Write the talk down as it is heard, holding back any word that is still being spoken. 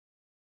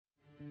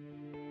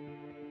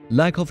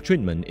Lack of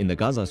treatment in the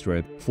Gaza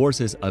Strip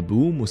forces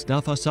Abu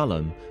Mustafa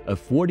Salam, a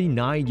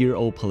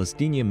 49-year-old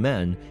Palestinian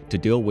man, to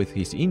deal with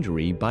his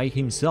injury by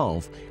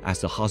himself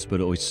as the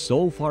hospital is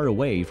so far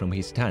away from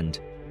his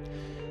tent.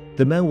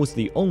 The man was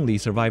the only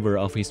survivor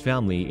of his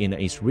family in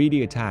an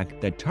Israeli attack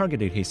that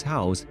targeted his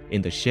house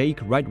in the Sheikh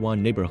Radwan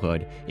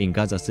neighborhood in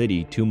Gaza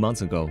City 2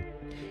 months ago.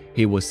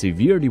 He was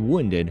severely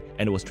wounded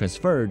and was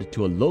transferred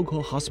to a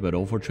local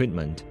hospital for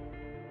treatment.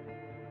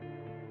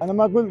 أنا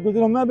ما قلت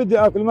لهم ما بدي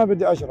آكل ما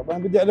بدي أشرب، أنا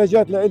بدي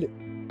علاجات لإلي.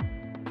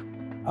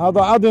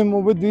 هذا عظم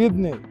وبده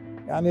يبني،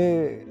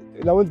 يعني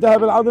لو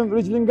التهب العظم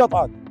رجلي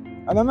انقطعت.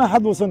 أنا ما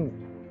حد وصلني،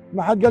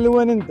 ما حد قال لي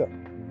وين أنت؟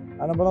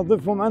 أنا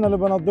بنظفهم، أنا اللي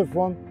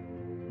بنظفهم.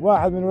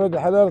 واحد من ولاد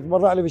الحلال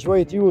تبرع لي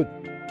بشوية يود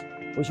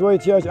وشوية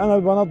شاش، أنا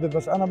اللي بنظف،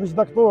 بس أنا مش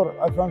دكتور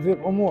أفهم في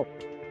الأمور.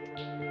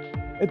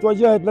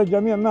 اتوجهت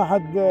للجميع، ما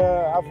حد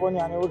عفوا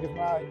يعني وقف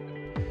معي.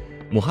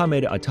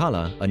 Mohammed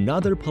Atala,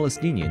 another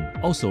Palestinian,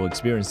 also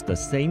experienced the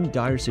same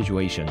dire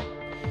situation.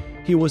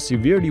 He was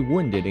severely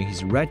wounded in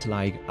his right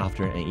leg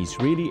after an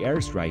Israeli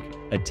airstrike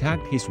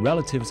attacked his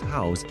relative's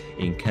house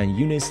in Khan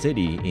Yunis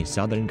city in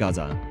southern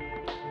Gaza.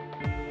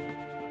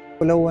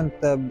 ولو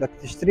أنت بدك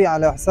تشتري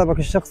على حسابك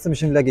الشخصي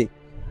مش ملاقيه.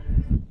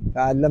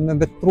 يعني لما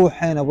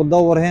بتروح هنا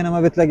وبتدور هنا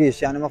ما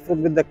بتلاقيش، يعني المفروض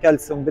بدك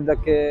كالسيوم، بدك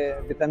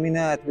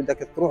فيتامينات،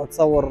 بدك تروح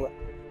تصور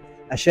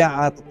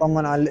أشعة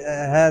تطمن على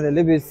هذا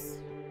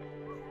لبس.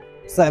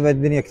 صعبة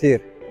الدنيا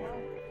كثير.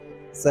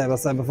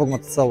 صعبة فوق ما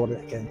تتصور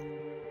الحكاية.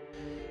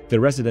 The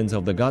residents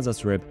of the Gaza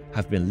Strip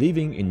have been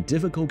living in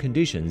difficult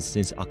conditions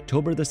since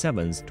October the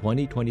 7th,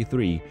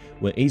 2023,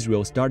 when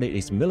Israel started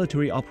its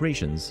military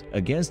operations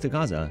against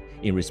Gaza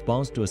in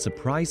response to a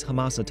surprise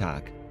Hamas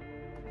attack.